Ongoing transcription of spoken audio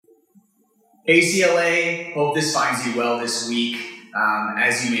Hey CLA, hope this finds you well this week.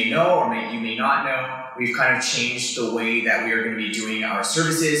 As you may know or you may not know, we've kind of changed the way that we are going to be doing our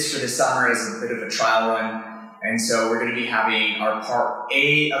services for the summer as a bit of a trial run. And so we're going to be having our part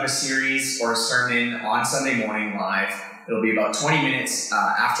A of a series or a sermon on Sunday morning live. It'll be about 20 minutes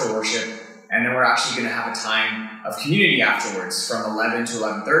after worship. And then we're actually going to have a time of community afterwards from 11 to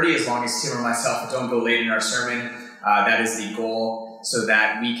 11:30, as long as Tim or myself don't go late in our sermon. That is the goal, so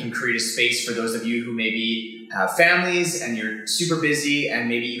that we can create a space for those of you who maybe have families and you're super busy, and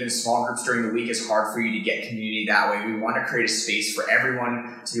maybe even small groups during the week is hard for you to get community that way. We want to create a space for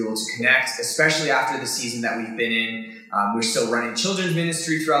everyone to be able to connect, especially after the season that we've been in. We're still running children's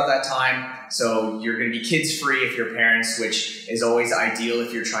ministry throughout that time, so you're going to be kids free if you're parents, which is always ideal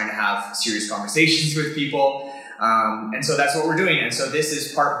if you're trying to have serious conversations with people. And so that's what we're doing. And so this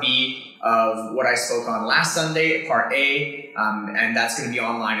is part B of what I spoke on last Sunday, part A, and that's going to be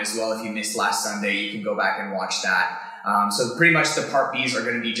online as well. If you missed last Sunday, you can go back and watch that. So pretty much the part Bs are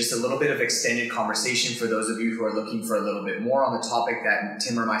going to be just a little bit of extended conversation for those of you who are looking for a little bit more on the topic that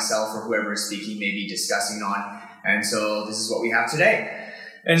Tim or myself or whoever is speaking may be discussing on. And so this is what we have today.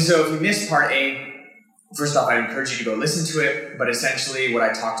 And so if you missed part A, first off, I'd encourage you to go listen to it. But essentially what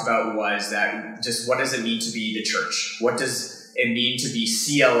I talked about was that just what does it mean to be the church? What does it mean to be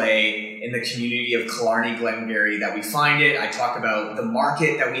CLA in the community of Killarney, Glengarry that we find it? I talked about the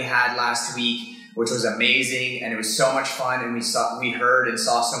market that we had last week, which was amazing, and it was so much fun, and we heard and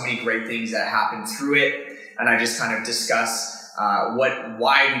saw so many great things that happened through it. And I just kind of discussed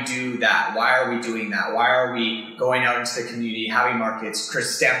why we do that. Why are we doing that? Why are we going out into the community, having markets,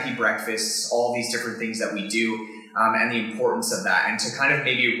 Chris Stampy breakfasts, all these different things that we do, and the importance of that, and to kind of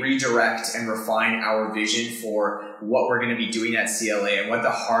maybe redirect and refine our vision for what we're going to be doing at CLA and what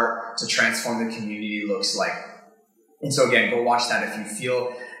the heart to transform the community looks like. And so again, go watch that if you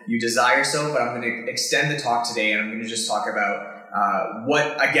feel you desire so, but I'm going to extend the talk today, and I'm going to just talk about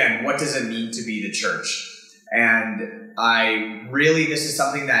what does it mean to be the church? And this is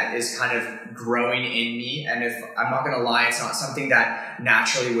something that is kind of growing in me. And if I'm not going to lie, it's not something that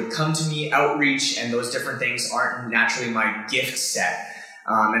naturally would come to me. Outreach and those different things aren't naturally my gift set.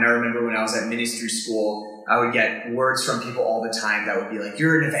 And I remember when I was at ministry school, I would get words from people all the time that would be like,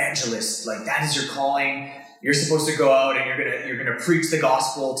 you're an evangelist. Like, that is your calling. You're supposed to go out and you're going to preach the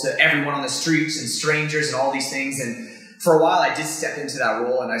gospel to everyone on the streets and strangers and all these things. And for a while, I did step into that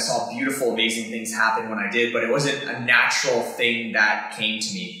role, and I saw beautiful, amazing things happen when I did, but it wasn't a natural thing that came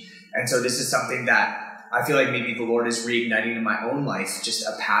to me. And so this is something that I feel like maybe the Lord is reigniting in my own life, just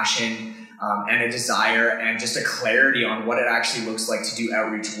a passion and a desire and just a clarity on what it actually looks like to do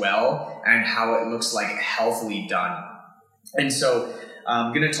outreach well and how it looks like healthily done. And so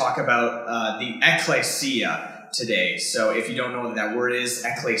I'm going to talk about the ecclesia today. So if you don't know what that word is,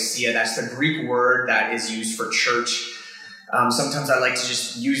 ecclesia, that's the Greek word that is used for church. Sometimes I like to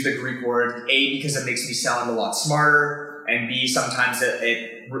just use the Greek word, A, because it makes me sound a lot smarter, and B, sometimes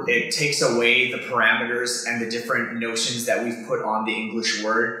it takes away the parameters and the different notions that we've put on the English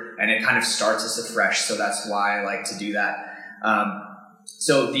word, and it kind of starts us afresh. So that's why I like to do that.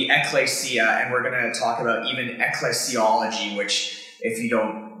 So the ecclesia, and we're going to talk about even ecclesiology, which if you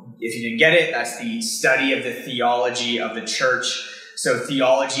didn't get it, that's the study of the theology of the church. So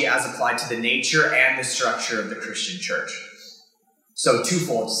theology as applied to the nature and the structure of the Christian church. So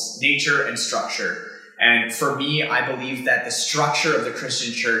twofold, nature and structure. And for me, I believe that the structure of the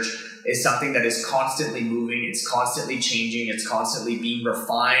Christian church is something that is constantly moving, it's constantly changing, it's constantly being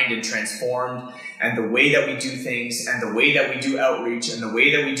refined and transformed. And the way that we do things, and the way that we do outreach, and the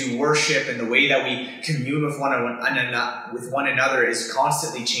way that we do worship, and the way that we commune with one another is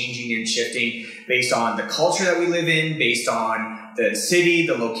constantly changing and shifting based on the culture that we live in, based on the city,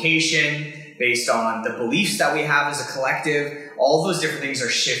 the location, based on the beliefs that we have as a collective. All those different things are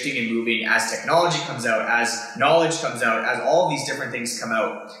shifting and moving as technology comes out, as knowledge comes out, as all of these different things come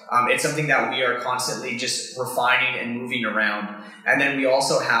out. It's something that we are constantly just refining and moving around. And then we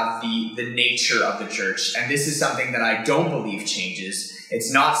also have the nature of the church. And this is something that I don't believe changes.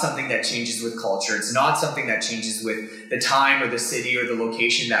 It's not something that changes with culture. It's not something that changes with the time or the city or the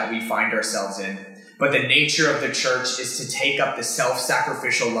location that we find ourselves in. But the nature of the church is to take up the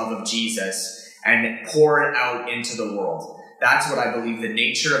self-sacrificial love of Jesus and pour it out into the world. That's what I believe the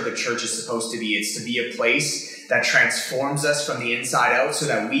nature of the church is supposed to be. It's to be a place that transforms us from the inside out so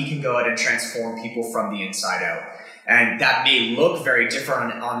that we can go out and transform people from the inside out. And that may look very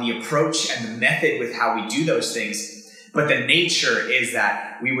different on the approach and the method with how we do those things. But the nature is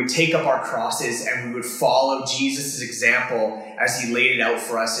that we would take up our crosses and we would follow Jesus' example as he laid it out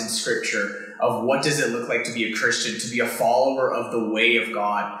for us in Scripture of what does it look like to be a Christian, to be a follower of the way of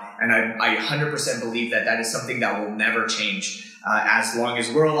God. And I 100% believe that is something that will never change as long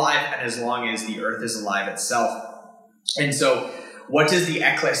as we're alive and as long as the earth is alive itself. And so what does the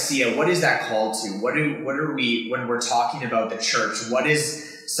ecclesia, what is that called to? What are we, when we're talking about the church, what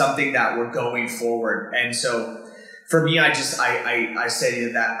is something that we're going forward? And so for me, I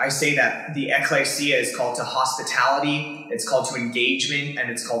say that the ecclesia is called to hospitality, it's called to engagement, and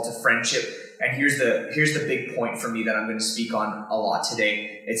it's called to friendship. And here's the big point for me that I'm going to speak on a lot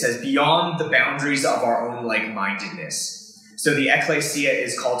today. It says beyond the boundaries of our own like-mindedness. So the ecclesia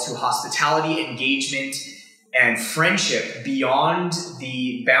is called to hospitality, engagement, and friendship beyond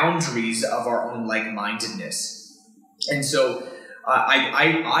the boundaries of our own like-mindedness. And so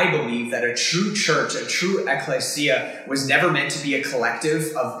I believe that a true church, a true ecclesia, was never meant to be a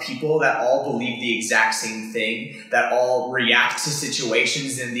collective of people that all believe the exact same thing, that all react to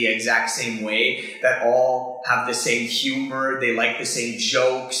situations in the exact same way, that all have the same humor, they like the same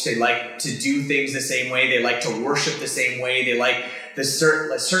jokes, they like to do things the same way, they like to worship the same way, they like the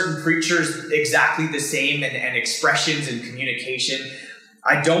certain preachers exactly the same, and expressions and communication.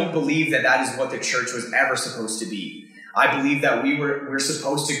 I don't believe that is what the church was ever supposed to be. I believe that we're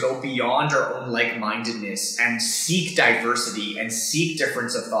supposed to go beyond our own like-mindedness and seek diversity and seek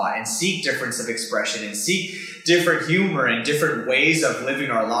difference of thought and seek difference of expression and seek different humor and different ways of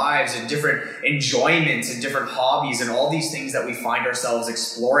living our lives and different enjoyments and different hobbies and all these things that we find ourselves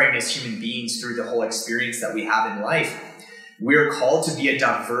exploring as human beings through the whole experience that we have in life. We're called to be a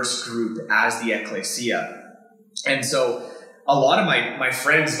diverse group as the ecclesia. And so a lot of my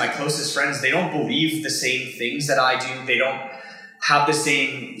friends, my closest friends, they don't believe the same things that I do. They don't have the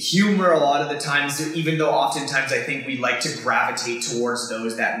same humor a lot of the times, even though oftentimes I think we like to gravitate towards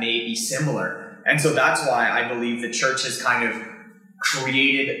those that may be similar. And so that's why I believe the church has kind of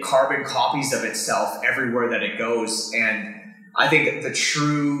created carbon copies of itself everywhere that it goes. And I think the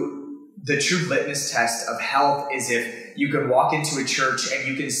true litmus test of health is if you can walk into a church and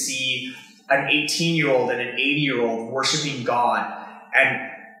you can see an 18-year-old and an 80-year-old worshiping God and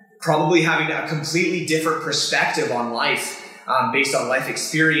probably having a completely different perspective on life based on life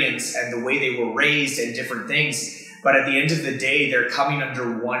experience and the way they were raised and different things. But at the end of the day, they're coming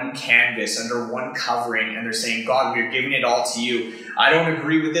under one canvas, under one covering, and they're saying, God, we're giving it all to you. I don't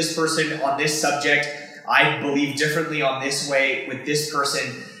agree with this person on this subject. I believe differently on this way with this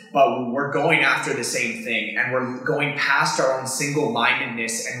person. But we're going after the same thing, and we're going past our own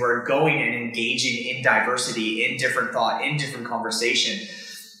single-mindedness, and we're going and engaging in diversity, in different thought, in different conversation.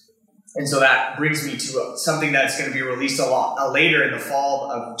 And so that brings me to something that's going to be released a lot later in the fall,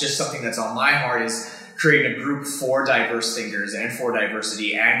 of just something that's on my heart, is creating a group for diverse thinkers and for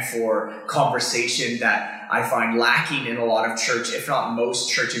diversity and for conversation that I find lacking in a lot of church, if not most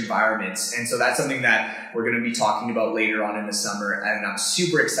church environments. And so that's something that we're going to be talking about later on in the summer, and I'm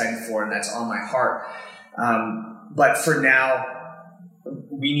super excited for, and that's on my heart. But for now,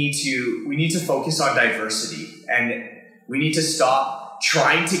 we need to focus on diversity, and we need to stop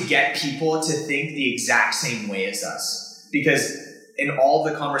trying to get people to think the exact same way as us. Because in all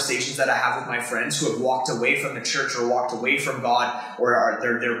the conversations that I have with my friends who have walked away from the church or walked away from God, or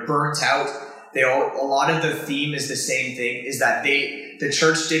they're burnt out, a lot of the theme is the same thing, is that the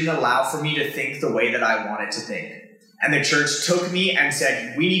church didn't allow for me to think the way that I wanted to think. And the church took me and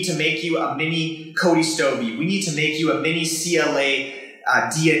said, we need to make you a mini Cody Stovey. We need to make you a mini CLA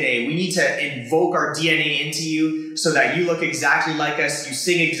DNA. We need to invoke our DNA into you so that you look exactly like us, you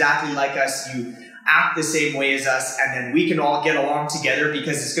sing exactly like us, you act the same way as us, and then we can all get along together,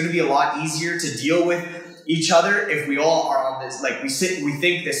 because it's going to be a lot easier to deal with each other if we all are on this, like we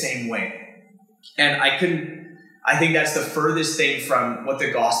think the same way. And I think that's the furthest thing from what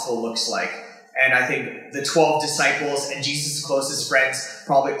the gospel looks like. And I think the 12 disciples and Jesus' closest friends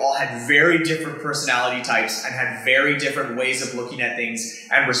probably all had very different personality types and had very different ways of looking at things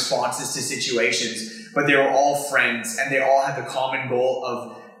and responses to situations. But they were all friends, and they all had the common goal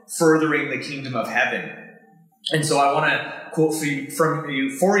of furthering the kingdom of heaven. And so I want to quote for you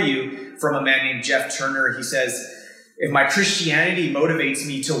from a man named Jeff Turner. He says, "If my Christianity motivates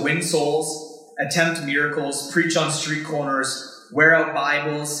me to win souls, attempt miracles, preach on street corners, wear out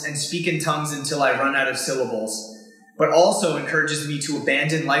Bibles, and speak in tongues until I run out of syllables, but also encourages me to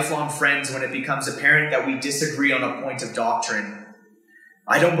abandon lifelong friends when it becomes apparent that we disagree on a point of doctrine,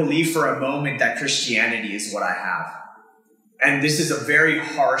 I don't believe for a moment that Christianity is what I have." And this is a very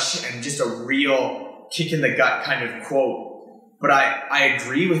harsh and just a real kick in the gut kind of quote, but I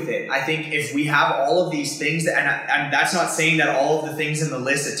agree with it. I think if we have all of these things, and that's not saying that all of the things in the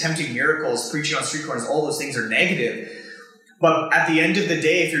list, attempting miracles, preaching on street corners, all those things are negative, But at the end of the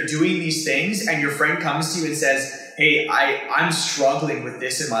day, if you're doing these things and your friend comes to you and says, hey, I'm struggling with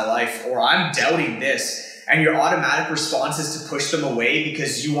this in my life, or I'm doubting this, and your automatic response is to push them away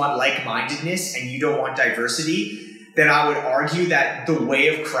because you want like-mindedness and you don't want diversity, then I would argue that the way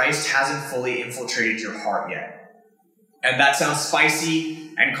of Christ hasn't fully infiltrated your heart yet. And that sounds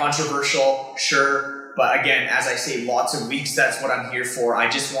spicy and controversial, sure. But again, as I say, lots of weeks, that's what I'm here for. I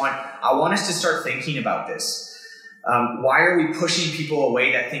want us to start thinking about this. Why are we pushing people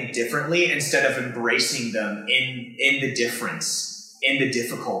away that think differently instead of embracing them in the difference, in the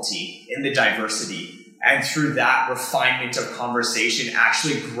difficulty, in the diversity? And through that refinement of conversation,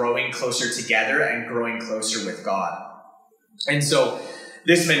 actually growing closer together and growing closer with God. And so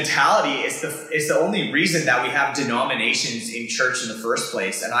this mentality is the only reason that we have denominations in church in the first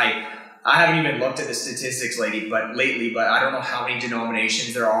place. And I haven't even looked at the statistics lately, but I don't know how many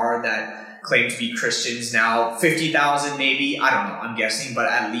denominations there are that claim to be Christians now. 50,000 maybe, I don't know, I'm guessing, but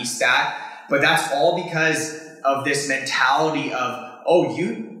at least that. But that's all because of this mentality of, oh,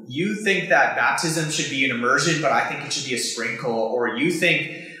 you think that baptism should be an immersion, but I think it should be a sprinkle, or you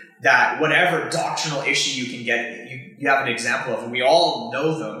think that whatever doctrinal issue you can get, you have an example of, and we all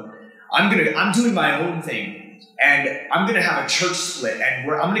know them. I'm doing my own thing, and I'm gonna have a church split, and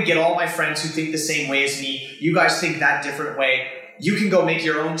I'm gonna get all my friends who think the same way as me. You guys think that different way. You can go make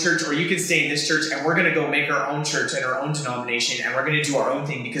your own church, or you can stay in this church, and we're gonna go make our own church and our own denomination, and we're gonna do our own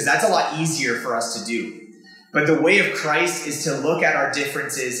thing because that's a lot easier for us to do. But the way of Christ is to look at our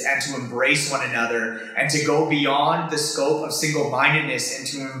differences and to embrace one another and to go beyond the scope of single-mindedness and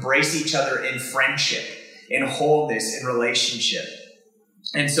to embrace each other in friendship, in wholeness, in relationship.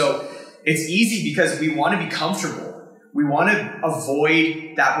 And so it's easy because we want to be comfortable. We want to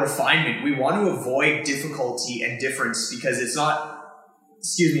avoid that refinement. We want to avoid difficulty and difference because it's not,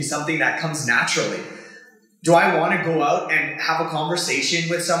 something that comes naturally. Do I want to go out and have a conversation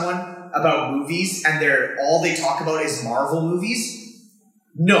with someone about movies and all they talk about is Marvel movies?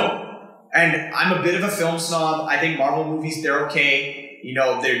 No. And I'm a bit of a film snob. I think Marvel movies, they're okay. You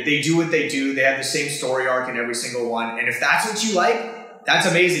know, they do what they do. They have the same story arc in every single one. And if that's what you like, that's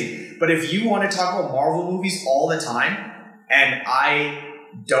amazing. But if you want to talk about Marvel movies all the time, and I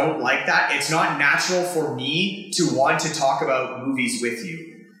don't like that, it's not natural for me to want to talk about movies with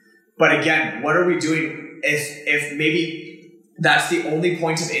you. But again, what are we doing if maybe that's the only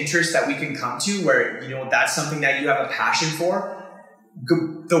point of interest that we can come to where, that's something that you have a passion for?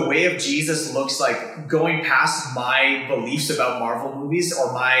 The way of Jesus looks like going past my beliefs about Marvel movies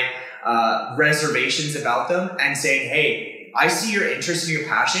or my reservations about them and saying, hey, I see your interest and your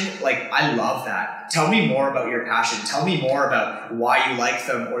passion. Like, I love that. Tell me more about your passion. Tell me more about why you like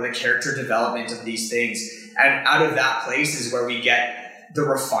them or the character development of these things. And out of that place is where we get the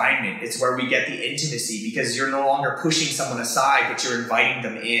refinement. It's where we get the intimacy because you're no longer pushing someone aside, but you're inviting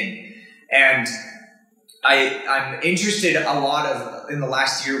them in. And I'm interested a lot in the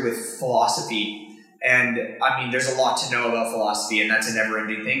last year with philosophy. And I mean, there's a lot to know about philosophy, and that's a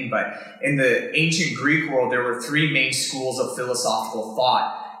never-ending thing. But in the ancient Greek world, there were three main schools of philosophical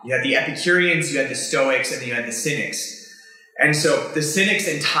thought. You had the Epicureans, you had the Stoics, and you had the Cynics. And so the Cynic's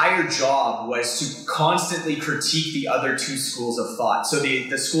entire job was to constantly critique the other two schools of thought. So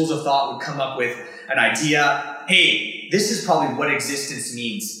the schools of thought would come up with an idea, hey, this is probably what existence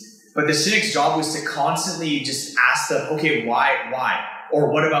means. But the Cynic's job was to constantly just ask them, okay, why?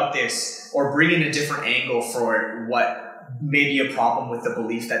 Or what about this? Or bring in a different angle for what may be a problem with the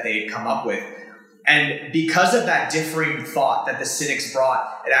belief that they had come up with. And because of that differing thought that the Cynics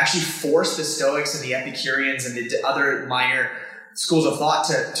brought, it actually forced the Stoics and the Epicureans and the other minor schools of thought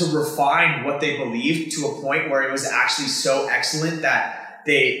to refine what they believed to a point where it was actually so excellent that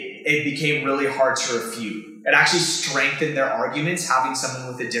it became really hard to refute. It actually strengthened their arguments, having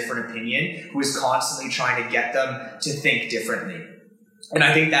someone with a different opinion who was constantly trying to get them to think differently. And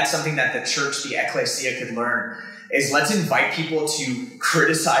I think that's something that the church, the ecclesia, could learn, is let's invite people to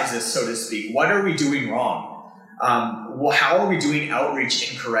criticize us, so to speak. What are we doing wrong? How are we doing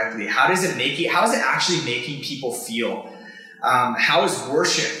outreach incorrectly? How is it actually making people feel? How is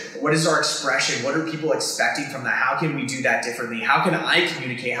worship? What is our expression? What are people expecting from that? How can we do that differently? How can I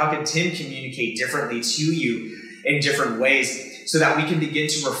communicate? How can Tim communicate differently to you in different ways so that we can begin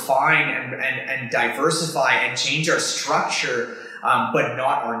to refine and diversify and change our structure, but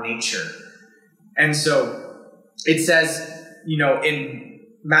not our nature? And so it says, in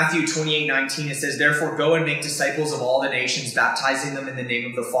Matthew 28:19, it says, therefore go and make disciples of all the nations, baptizing them in the name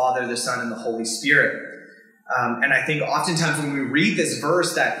of the Father, the Son, and the Holy Spirit. And I think oftentimes when we read this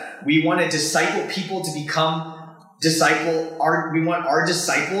verse that we want to disciple people to become we want our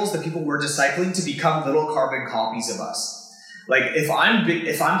disciples, the people we're discipling, to become little carbon copies of us. Like if I'm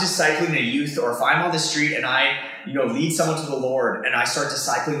discipling a youth, or if I'm on the street and I, lead someone to the Lord and I start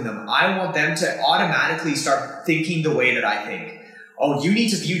discipling them, I want them to automatically start thinking the way that I think. Oh, you need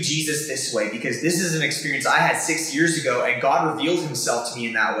to view Jesus this way because this is an experience I had 6 years ago and God revealed himself to me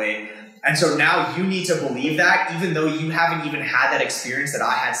in that way. And so now you need to believe that even though you haven't even had that experience that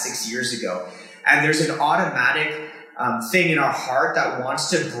I had 6 years ago. And there's an automatic thing in our heart that wants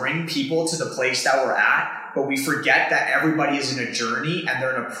to bring people to the place that we're at, but we forget that everybody is in a journey and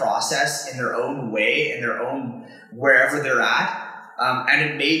they're in a process in their own way, in their own, wherever they're at.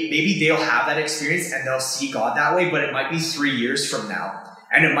 And maybe they'll have that experience and they'll see God that way, but it might be 3 years from now.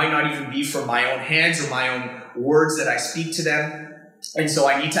 And it might not even be from my own hands or my own words that I speak to them. And so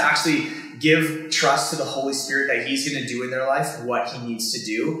I need to actually give trust to the Holy Spirit that he's going to do in their life what he needs to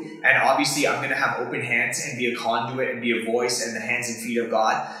do. And obviously I'm going to have open hands and be a conduit and be a voice and the hands and feet of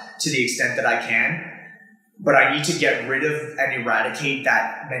God to the extent that I can. But I need to get rid of and eradicate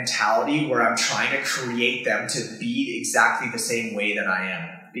that mentality where I'm trying to create them to be exactly the same way that I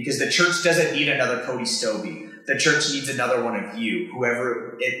am. Because the church doesn't need another Cody Stobie. The church needs another one of you,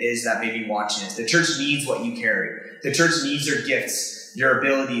 whoever it is that may be watching this. The church needs what you carry. The church needs your gifts, your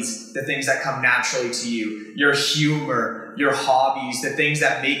abilities, the things that come naturally to you, your humor, your hobbies, the things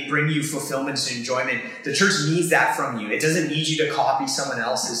that bring you fulfillment and enjoyment. The church needs that from you. It doesn't need you to copy someone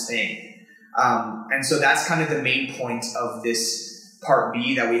else's thing. And so that's kind of the main point of this part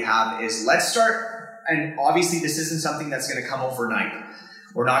B that we have is let's start. And obviously this isn't something that's going to come overnight.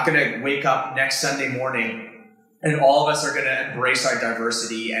 We're not going to wake up next Sunday morning and all of us are going to embrace our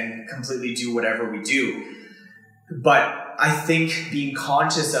diversity and completely do whatever we do. But I think being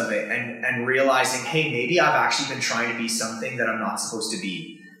conscious of it and realizing, hey, maybe I've actually been trying to be something that I'm not supposed to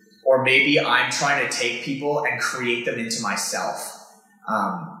be. Or maybe I'm trying to take people and create them into myself.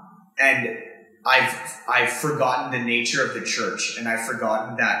 And I've forgotten the nature of the church, and I've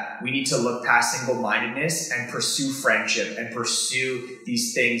forgotten that we need to look past single-mindedness and pursue friendship and pursue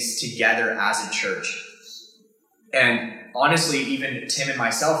these things together as a church. And honestly, even Tim and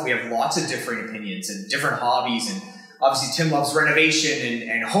myself, we have lots of different opinions and different hobbies. And obviously Tim loves renovation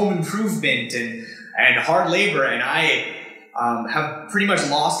and home improvement and hard labor. And I have pretty much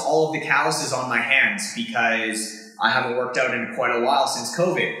lost all of the calluses on my hands because I haven't worked out in quite a while since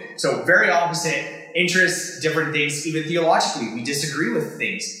COVID. So very opposite interests, different things. Even theologically, we disagree with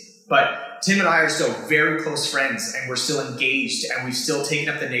things. But Tim and I are still very close friends, and we're still engaged, and we've still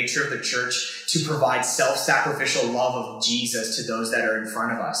taken up the nature of the church to provide self-sacrificial love of Jesus to those that are in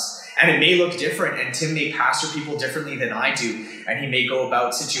front of us. And it may look different, and Tim may pastor people differently than I do, and he may go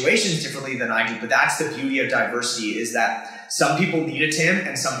about situations differently than I do. But that's the beauty of diversity, is that some people need a Tim,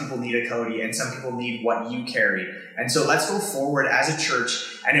 and some people need a Cody, and some people need what you carry. And so let's go forward as a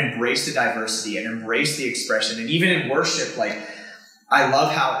church and embrace the diversity and embrace the expression. And even in worship, I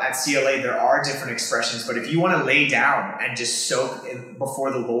love how at CLA there are different expressions, but if you want to lay down and just soak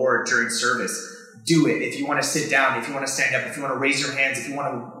before the Lord during service, do it. If you want to sit down, if you want to stand up, if you want to raise your hands, if you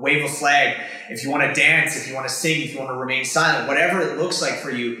want to wave a flag, if you want to dance, if you want to sing, if you want to remain silent, whatever it looks like for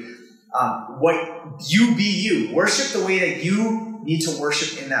you, be you. Worship the way that you need to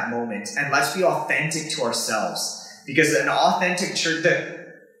worship in that moment. And let's be authentic to ourselves. Because an authentic church,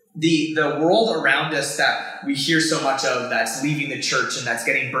 the world around us that we hear so much of that's leaving the church and that's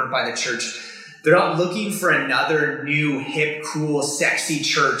getting burnt by the church, they're not looking for another new, hip, cool, sexy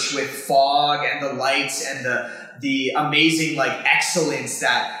church with fog and the lights and the amazing excellence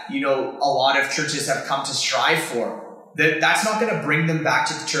that, a lot of churches have come to strive for. That's not going to bring them back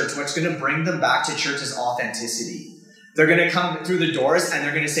to the church. What's going to bring them back to church is authenticity. They're going to come through the doors and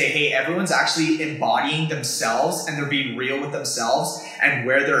they're going to say, hey, everyone's actually embodying themselves and they're being real with themselves and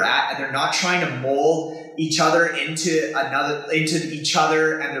where they're at. And they're not trying to mold each other into each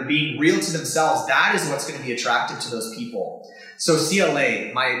other, and they're being real to themselves. That is what's going to be attractive to those people. So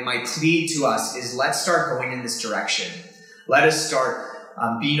CLA, my plea to us is let's start going in this direction. Let us start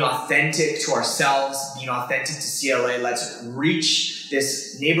being authentic to ourselves, being authentic to CLA. Let's reach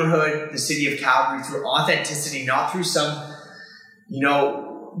this neighborhood, the city of Calgary, through authenticity, not through some,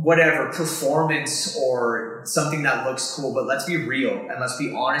 whatever performance or something that looks cool, but let's be real and let's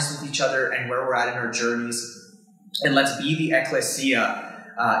be honest with each other and where we're at in our journeys. And let's be the ecclesia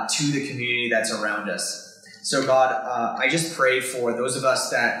to the community that's around us. So God, I just pray for those of us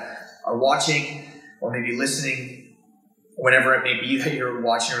that are watching or maybe listening, whatever it may be that you're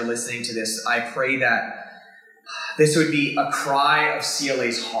watching or listening to this. I pray that this would be a cry of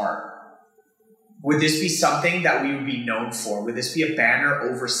CLA's heart. Would this be something that we would be known for? Would this be a banner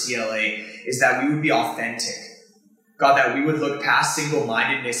over CLA? Is that we would be authentic. God, that we would look past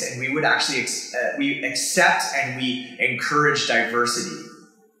single-mindedness and we would actually we accept and we encourage diversity.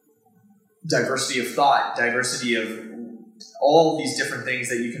 Diversity of thought, diversity of all these different things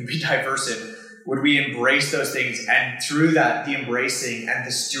that you can be diverse in. Would we embrace those things? And through that, the embracing and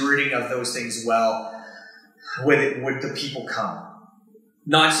the stewarding of those things well, would the people come?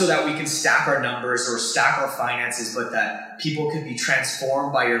 Not so that we can stack our numbers or stack our finances, but that people could be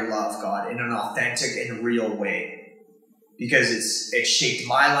transformed by your love, God, in an authentic and real way. Because it shaped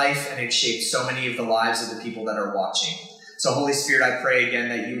my life and it shaped so many of the lives of the people that are watching. So Holy Spirit, I pray again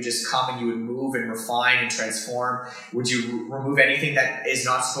that you would just come and you would move and refine and transform. Would you remove anything that is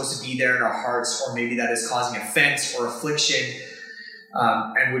not supposed to be there in our hearts, or maybe that is causing offense or affliction?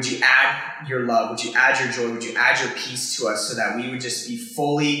 And would you add your love? Would you add your joy? Would you add your peace to us so that we would just be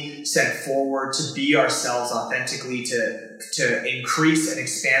fully sent forward to be ourselves authentically, to increase and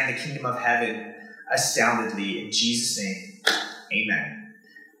expand the kingdom of heaven astoundedly. In Jesus' name. Amen.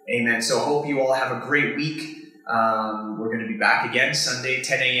 Amen. So I hope you all have a great week. We're going to be back again Sunday,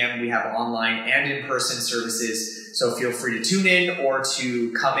 10 a.m. We have online and in-person services. So feel free to tune in or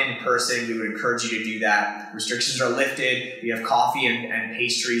to come in person. We would encourage you to do that. Restrictions are lifted. We have coffee and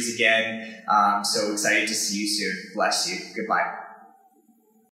pastries again. So excited to see you soon. Bless you. Goodbye.